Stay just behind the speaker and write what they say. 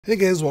Hey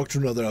guys,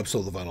 welcome to another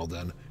episode of the Vinyl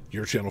Den,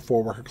 your channel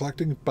for record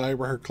collecting by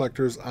record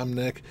collectors. I'm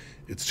Nick.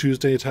 It's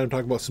Tuesday, time to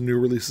talk about some new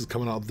releases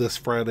coming out this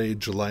Friday,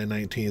 July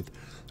 19th.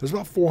 There's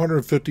about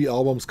 450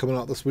 albums coming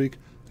out this week.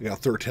 I got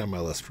 13 on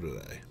my list for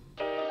today.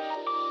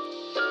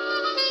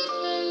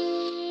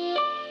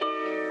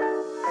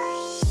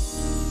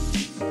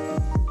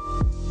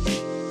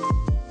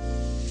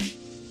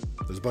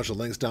 There's a bunch of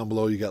links down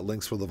below. You got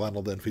links for the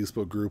Vinyl Den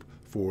Facebook group,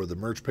 for the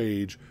merch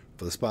page,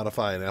 for the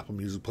Spotify and Apple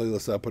Music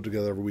playlist that I put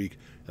together every week,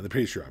 and the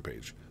Patreon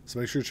page. So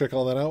make sure you check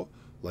all that out.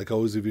 Like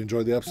always, if you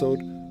enjoyed the episode,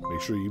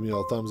 make sure you give me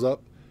a thumbs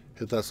up,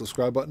 hit that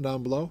subscribe button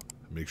down below,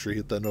 and make sure you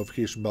hit that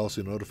notification bell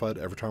so you're notified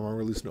every time I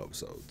release new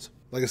episodes.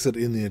 Like I said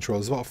in the intro,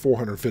 there's about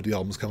 450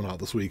 albums coming out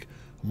this week.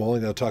 I'm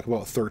only going to talk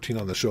about 13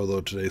 on the show, though,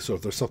 today, so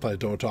if there's something I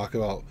don't talk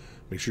about,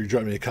 make sure you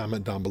drop me a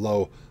comment down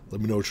below. Let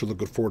me know what you're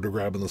looking forward to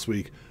grabbing this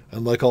week.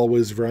 And like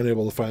always, if you're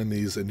unable to find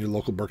these in your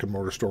local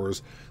brick-and-mortar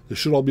stores, they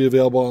should all be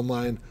available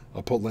online.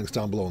 I'll put links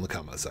down below in the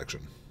comment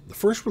section. The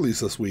first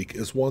release this week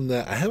is one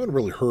that I haven't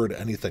really heard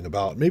anything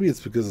about. Maybe it's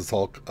because it's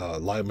all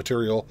live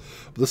material.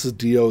 But this is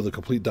Dio, the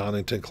Complete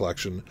Donington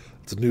Collection.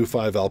 It's a new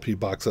 5 LP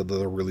box set that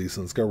they're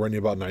releasing. It's going to run you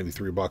about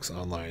 $93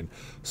 online.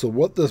 So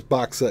what this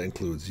box set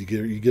includes,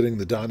 you're getting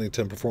the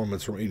Donington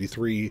performance from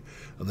 '83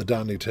 and the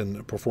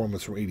Donington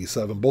performance from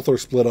 '87. Both are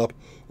split up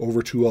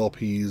over 2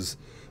 LPs.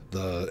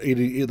 The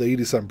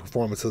 87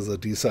 performance has a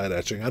D-side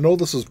etching. I know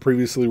this was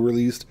previously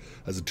released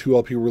as a 2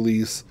 LP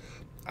release.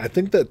 I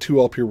think that 2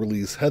 LP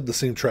release had the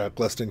same track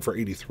listing for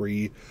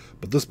 '83,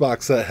 but this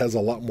box set has a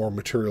lot more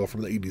material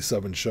from the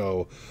 '87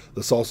 show.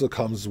 This also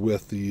comes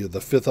with the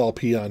 5th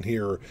LP on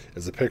here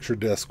as a picture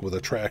disc with a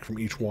track from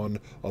each one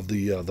of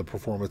the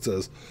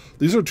performances.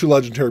 These are 2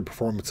 legendary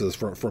performances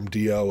from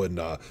Dio, and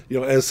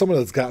as someone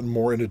that's gotten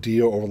more into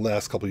Dio over the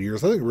last couple of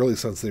years, I think really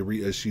since they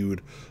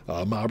reissued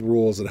Mob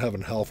Rules and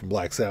Heaven and Hell from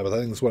Black Sabbath, I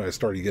think that's when I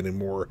started getting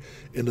more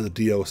into the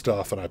Dio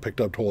stuff, and I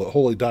picked up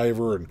Holy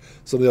Diver and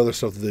some of the other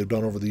stuff that they've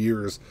done over the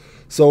years.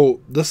 So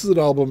this is an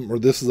album, or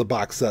this is a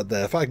box set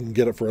that if I can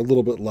get it for a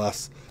little bit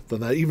less than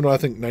that, even though I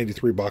think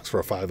 $93 for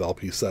a 5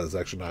 LP set is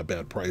actually not a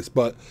bad price,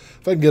 but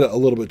if I can get it a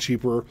little bit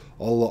cheaper,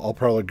 I'll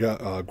probably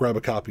grab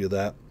a copy of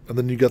that. And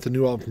then you got the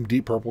new album from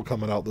Deep Purple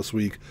coming out this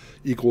week,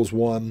 Equals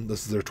One.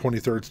 This is their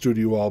 23rd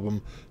studio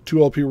album.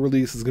 2 LP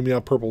release is going to be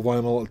on purple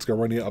vinyl. It's going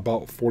to run you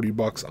about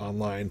 $40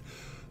 online.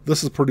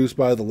 This is produced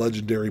by the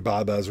legendary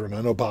Bob Ezrin, and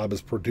I know Bob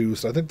has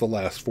produced, I think, the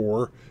last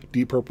 4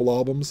 Deep Purple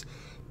albums.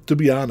 To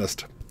be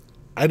honest,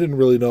 I didn't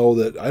really know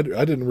that, I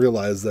didn't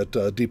realize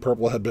that Deep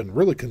Purple had been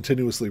really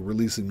continuously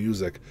releasing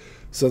music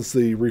since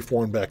they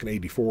reformed back in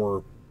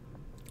 '84.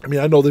 I mean,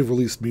 I know they've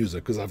released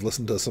music because I've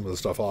listened to some of the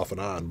stuff off and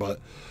on, but,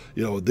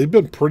 they've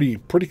been pretty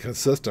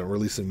consistent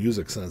releasing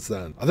music since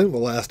then. I think the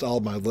last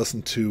album I've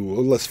listened to,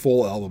 or less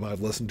full album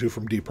I've listened to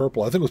from Deep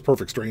Purple, I think was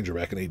Perfect Stranger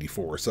back in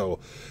 '84. So,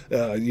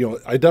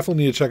 I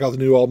definitely need to check out the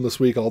new album this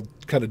week. I'll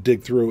kind of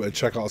dig through and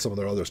check out some of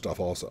their other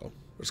stuff also.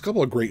 There's a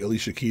couple of great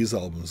Alicia Keys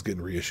albums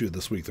getting reissued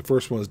this week. The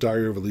first one is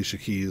Diary of Alicia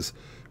Keys,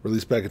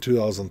 released back in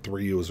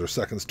 2003. It was her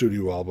 2nd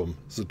studio album.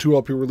 It's a 2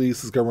 LP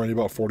release. It's going to run you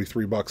about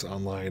 $43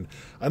 online.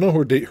 I know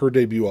her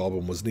debut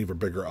album was an even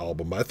bigger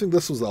album, but I think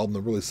this was the album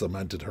that really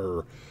cemented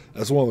her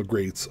as one of the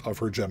greats of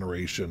her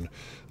generation.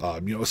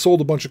 It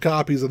sold a bunch of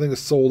copies. I think it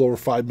sold over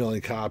 5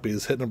 million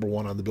copies, hit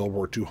 #1 on the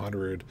Billboard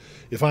 200.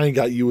 If I Ain't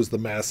Got You is the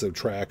massive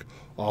track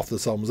off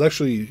this album. It was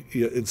actually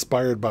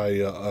inspired by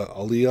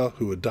Alicia,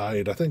 who had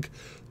died. I think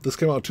this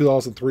came out in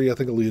 2003. I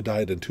think Alicia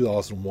died in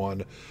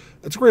 2001.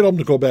 It's a great album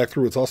to go back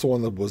through. It's also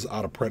one that was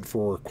out of print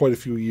for quite a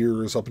few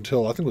years, up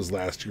until, I think it was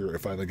last year, it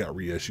finally got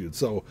reissued.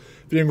 So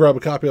if you didn't grab a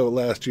copy of it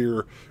last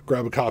year,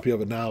 grab a copy of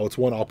it now. It's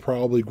one I'll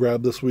probably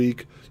grab this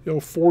week.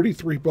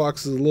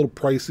 $43 is a little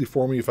pricey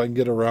for me. If I can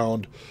get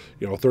around,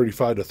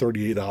 $35 to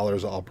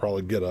 $38, I'll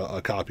probably get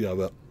a copy of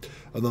it.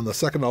 And then the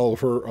second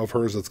album of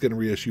hers that's getting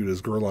reissued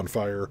is Girl on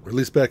Fire.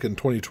 Released back in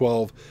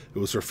 2012. It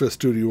was her 5th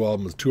studio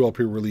album. It's a 2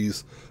 LP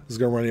release. It's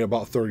going to run you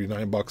about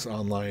 $39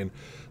 online.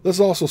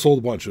 This also sold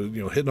a bunch of,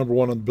 hit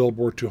 #1 on the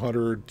Billboard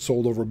 200,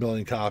 sold over 1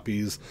 million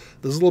copies.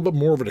 This is a little bit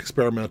more of an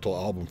experimental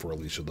album for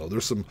Alicia, though.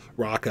 There's some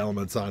rock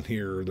elements on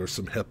here. There's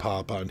some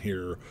hip-hop on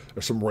here.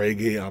 There's some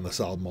reggae on this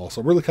album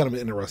also. Really kind of an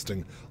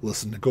interesting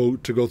listen to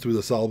go through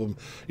this album.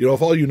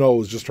 If all you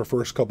know is just her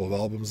first couple of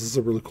albums, this is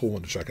a really cool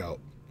one to check out.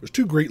 There's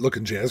 2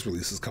 great-looking jazz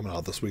releases coming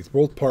out this week,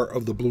 both part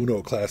of the Blue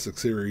Note Classic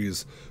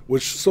Series,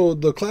 so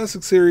the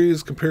Classic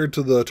Series compared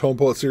to the Tone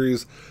Poet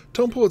Series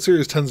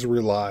tends to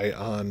rely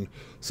on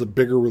some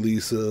bigger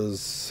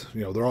releases.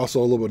 They're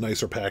also a little bit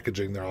nicer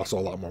packaging. They're also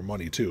a lot more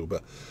money, too.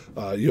 But,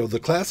 the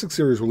Classic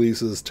Series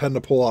releases tend to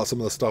pull out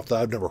some of the stuff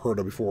that I've never heard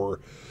of before,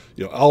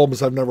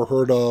 albums I've never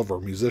heard of or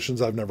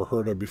musicians I've never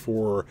heard of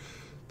before.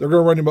 They're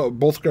going to run you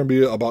both going to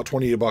be about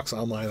 $28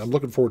 online. I'm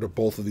looking forward to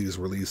both of these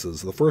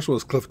releases. The first one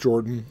is Cliff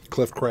Jordan,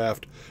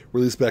 Cliffcraft,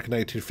 released back in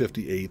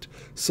 1958.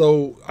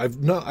 So I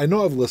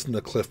know I've listened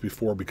to Cliff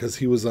before because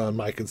he was on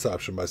My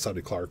Conception by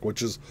Sonny Clark,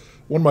 which is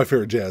one of my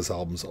favorite jazz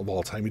albums of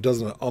all time. He does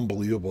an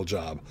unbelievable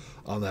job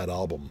on that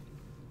album.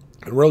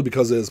 And really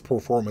because of his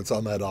performance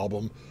on that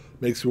album,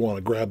 makes me want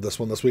to grab this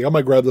one this week. I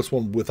might grab this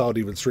one without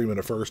even streaming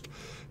it first.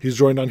 He's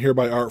joined on here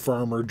by Art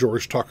Farmer,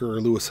 George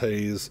Tucker, Lewis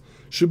Hayes.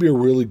 Should be a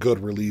really good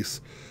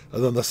release.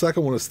 And then the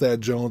second one is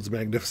Thad Jones,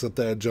 Magnificent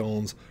Thad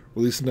Jones,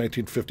 released in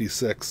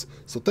 1956.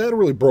 So Thad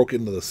really broke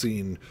into the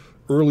scene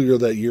earlier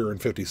that year in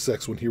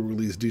 56 when he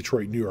released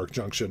Detroit, New York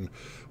Junction,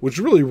 which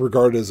is really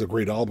regarded as a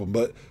great album.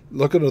 But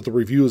looking at the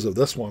reviews of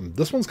this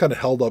one's kind of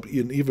held up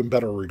in even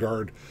better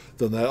regard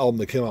than that album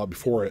that came out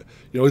before it.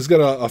 You know, he's got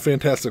a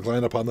fantastic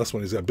lineup on this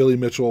one. He's got Billy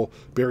Mitchell,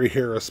 Barry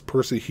Harris,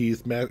 Percy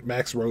Heath,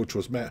 Max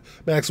Roach.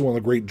 Max is one of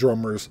the great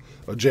drummers,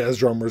 jazz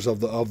drummers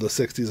of the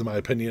 60s, in my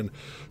opinion.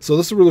 So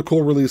this is a really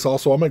cool release.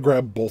 Also, I might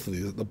grab both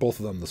of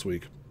them this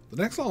week.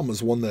 The next album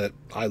is one that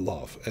I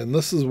love, and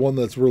this is one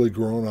that's really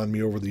grown on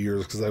me over the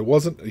years because I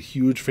wasn't a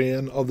huge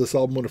fan of this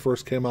album when it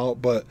first came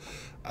out, but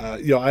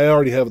you know, I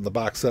already have it in the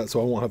box set,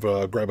 so I won't have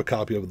to grab a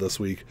copy of it this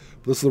week.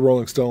 But this is the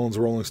Rolling Stones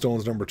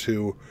number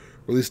 2,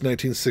 released in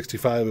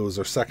 1965. It was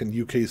their second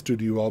UK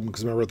studio album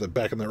because remember that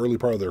back in the early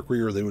part of their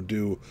career, they would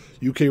do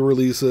UK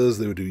releases,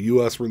 they would do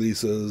US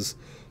releases,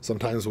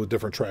 sometimes with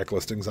different track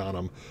listings on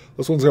them.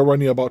 This one's going to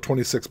run you about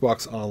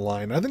 $26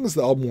 online. I think this is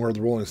the album where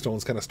the Rolling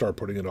Stones kind of start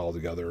putting it all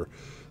together.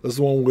 This is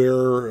the one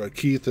where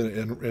Keith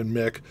and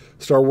Mick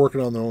start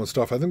working on their own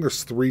stuff. I think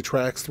there's 3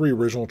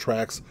 original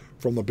tracks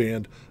from the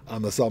band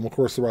on this album. Of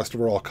course, the rest of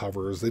it are all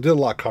covers. They did a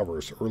lot of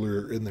covers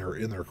earlier in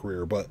their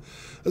career, but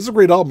this is a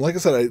great album. Like I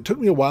said, it took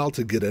me a while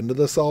to get into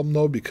this album,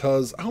 though,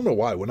 because I don't know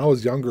why. When I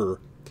was younger,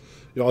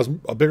 you know, I was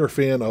a bigger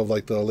fan of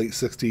like the late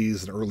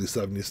 60s and early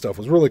 70s stuff.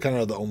 It was really kind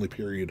of the only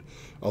period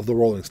of the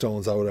Rolling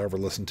Stones I would ever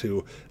listen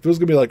to. If it was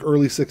going to be like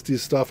early 60s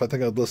stuff, I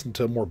think I'd listen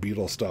to more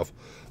Beatles stuff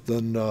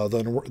than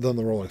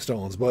the Rolling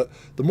Stones. But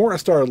the more I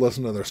started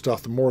listening to their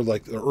stuff, the more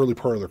like the early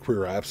part of their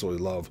career I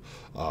absolutely love.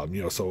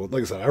 You know, so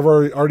like I said, I've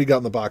already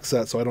gotten the box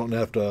set, so I don't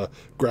have to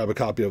grab a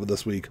copy of it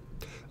this week.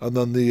 And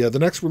then the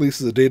next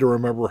release is A Day to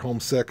Remember,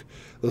 Homesick.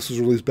 This was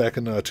released back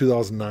in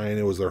 2009.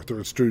 It was their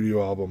 3rd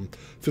studio album.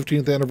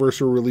 15th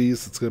anniversary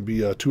release. It's going to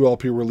be a 2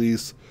 LP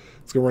release.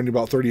 It's going to run you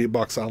about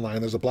 $38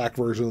 online. There's a black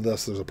version of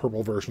this. There's a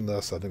purple version of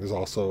this. I think there's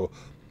also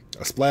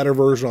a splatter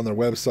version on their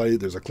website.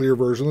 There's a clear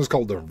version. There's a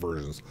couple different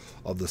versions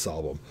of this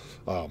album.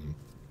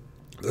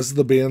 This is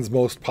the band's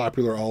most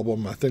popular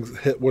album. I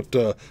think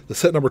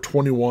this hit number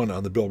 21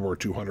 on the Billboard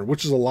 200,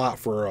 which is a lot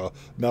for a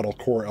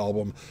metalcore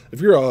album.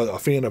 If you're a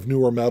fan of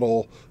newer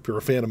metal, if you're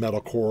a fan of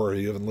metalcore, or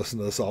you haven't listened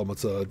to this album,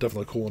 it's a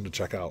definitely cool one to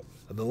check out.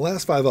 And the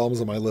last 5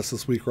 albums on my list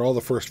this week are all the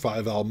first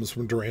 5 albums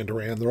from Duran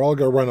Duran. They're all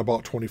going to run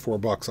about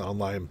 $24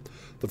 online.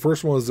 The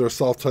first one is their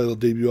self-titled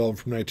debut album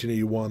from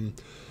 1981.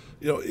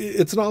 You know,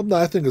 it's an album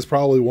that I think is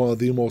probably one of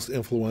the most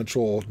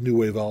influential new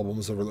wave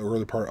albums of the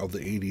early part of the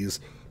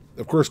 80s.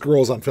 Of course,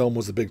 Girls on Film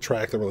was the big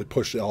track that really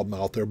pushed the album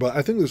out there, but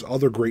I think there's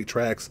other great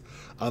tracks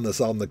on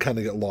this album that kind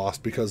of get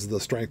lost because of the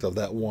strength of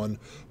that one.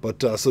 But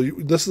this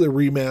is a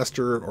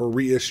remaster or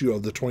reissue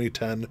of the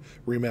 2010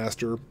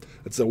 remaster.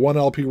 It's a 1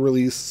 LP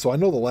release, so I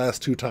know the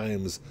last 2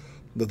 times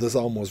that this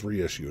album was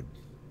reissued.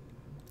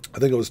 I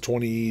think it was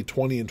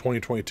 2020 and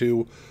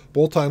 2022.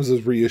 Both times it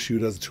was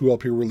reissued as a 2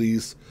 LP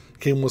release.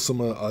 Came with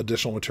some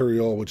additional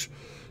material, which,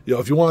 you know,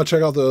 if you want to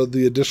check out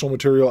the additional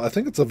material, I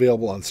think it's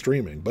available on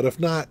streaming. But if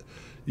not,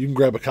 you can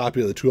grab a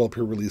copy of the 2 LP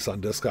release on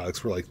Discogs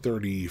for like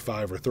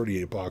 $35 or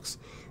 $38.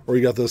 Or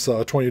you got this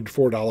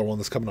 $24 one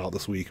that's coming out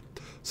this week.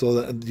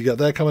 So you got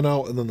that coming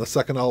out, and then the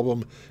second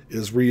album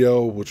is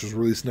Rio, which was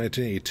released in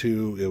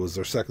 1982. It was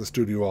their second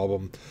studio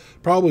album,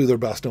 probably their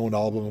best known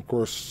album. Of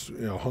course,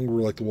 you know,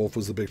 Hungry Like the Wolf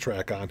was the big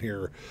track on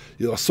here.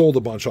 You know, sold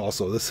a bunch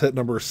also. This hit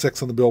number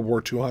 6 on the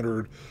Billboard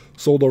 200,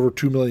 sold over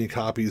 2 million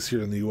copies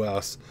here in the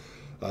U.S.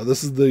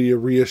 This is the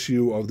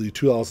reissue of the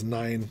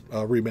 2009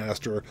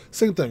 remaster.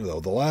 Same thing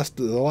though. The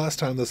last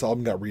time this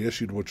album got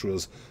reissued,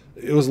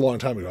 it was a long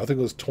time ago. I think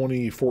it was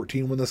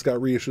 2014 when this got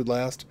reissued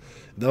last.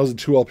 And that was a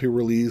 2 LP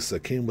release.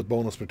 It came with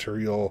bonus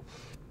material.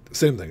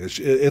 Same thing.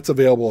 It's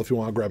available if you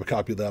want to grab a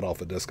copy of that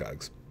off of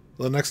Discogs.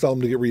 The next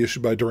album to get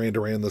reissued by Duran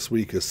Duran this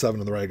week is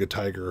Seven and the Ragged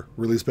Tiger,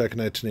 released back in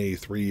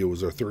 1983. It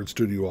was their 3rd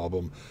studio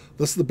album.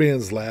 This is the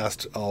band's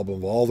last album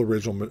of all the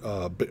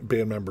original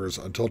band members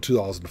until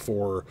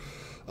 2004.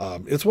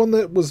 It's one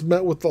that was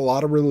met with a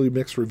lot of really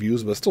mixed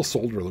reviews, but it still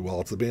sold really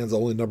well. It's the band's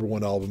only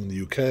 #1 album in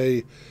the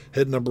UK.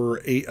 Hit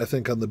number 8, I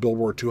think, on the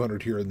Billboard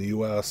 200 here in the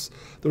US.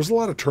 There was a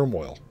lot of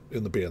turmoil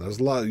in the band. There's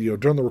a lot, you know,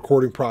 during the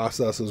recording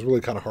process, it was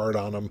really kind of hard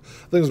on them.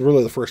 I think it was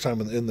really the first time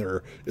in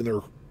their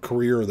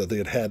career that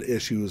they had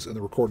issues in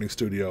the recording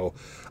studio.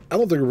 I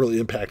don't think it really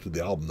impacted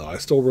the album, though. I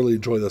still really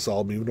enjoy this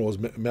album, even though it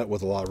was met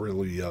with a lot of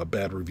really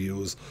bad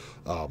reviews.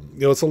 You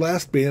know, it's the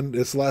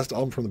last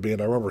album from the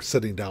band I remember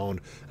sitting down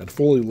and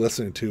fully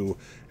listening to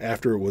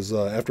after it was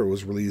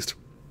released.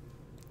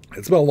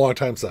 It's been a long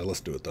time since I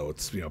listened to it, though.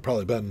 It's, you know,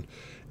 probably been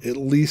at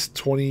least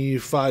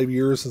 25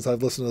 years since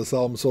I've listened to this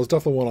album, so it's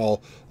definitely one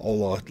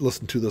I'll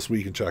listen to this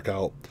week and check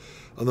out.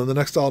 And then the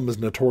next album is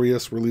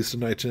Notorious, released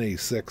in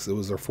 1986. It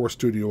was their 4th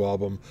studio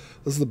album.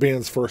 This is the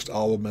band's first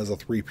album as a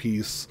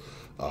 3-piece.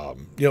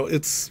 You know,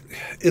 it's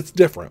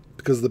different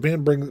because the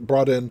band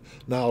brought in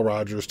Nile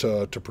Rodgers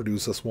to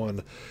produce this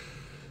one.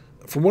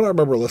 from what I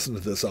remember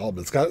listening to this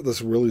album, it's got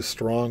this really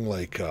strong,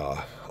 like,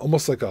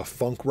 almost like a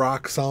funk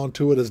rock sound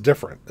to it. It's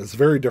different. It's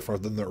very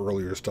different than the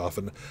earlier stuff.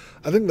 And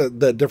I think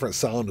that different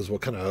sound is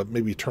what kind of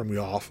maybe turned me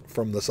off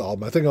from this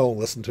album. I think I'll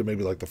listen to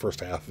maybe like the first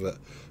half of it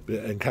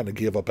and kind of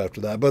gave up after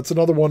that. But it's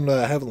another one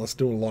I haven't listened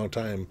to in a long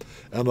time,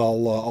 and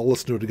I'll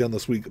listen to it again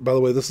this week. By the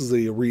way, this is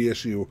a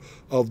reissue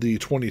of the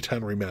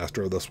 2010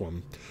 remaster of this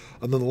one.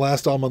 And then the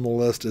last album on the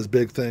list is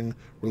Big Thing,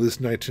 released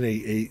in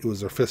 1988. It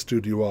was their fifth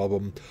studio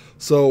album.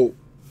 So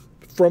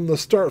from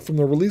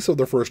the release of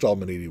their first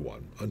album in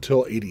 81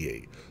 until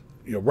 88,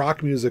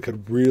 rock music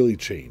had really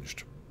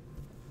changed.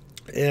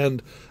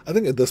 And I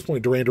think at this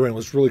point, Duran Duran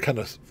was really kind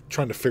of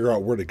trying to figure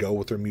out where to go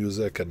with their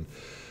music. And,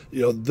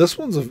 this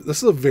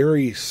is a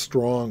very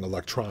strong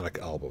electronic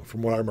album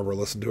from what I remember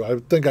listening to. I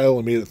think I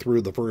only made it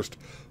through the first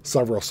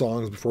several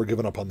songs before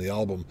giving up on the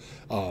album.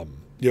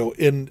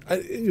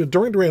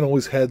 Duran Duran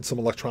always had some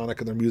electronic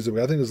in their music,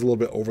 but I think it was a little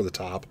bit over the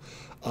top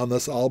on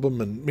this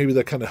album, and maybe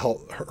that kind of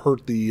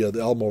hurt the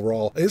album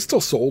overall. It still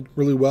sold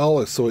really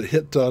well, so it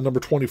hit number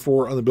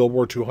 24 on the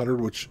Billboard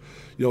 200, which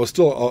is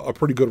still a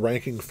pretty good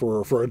ranking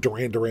for a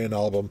Duran Duran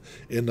album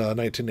in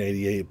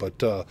 1988.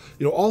 But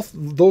all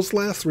those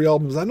last three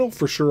albums, I know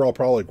for sure I'll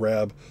probably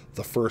grab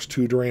the first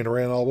two Duran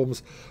Duran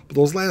albums, but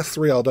those last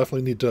three I'll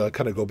definitely need to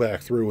kind of go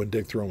back through and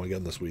dig through them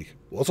again this week.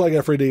 Well, that's all I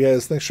got for you today,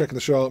 guys. Thanks for checking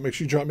the show out. Make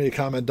sure you drop me a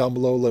comment down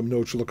below. Let me know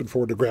what you're looking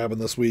forward to grabbing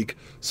this week.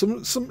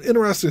 Some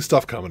interesting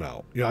stuff coming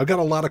out. I've got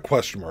a lot of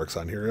question marks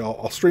on here.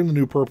 I'll stream the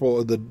new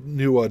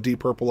Deep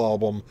Purple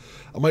album.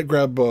 I might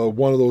grab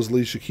one of those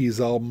Alicia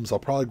Keys albums. I'll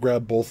probably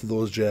grab both of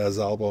those jazz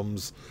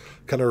albums.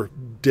 Kind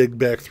of dig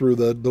back through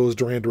those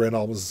Duran Duran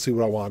albums and see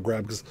what I want to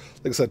grab, because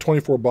like I said,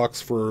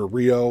 $24 for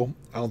Rio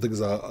I don't think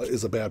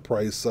is a bad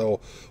price. So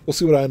we'll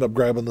see what I end up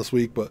grabbing this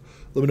week, but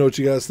let me know what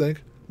you guys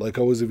think. Like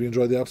always, if you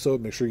enjoyed the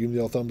episode, make sure you give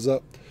me a thumbs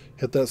up,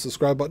 hit that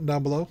subscribe button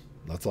down below.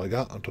 That's all I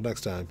got. Until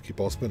next time, keep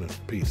all spinning.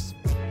 Peace.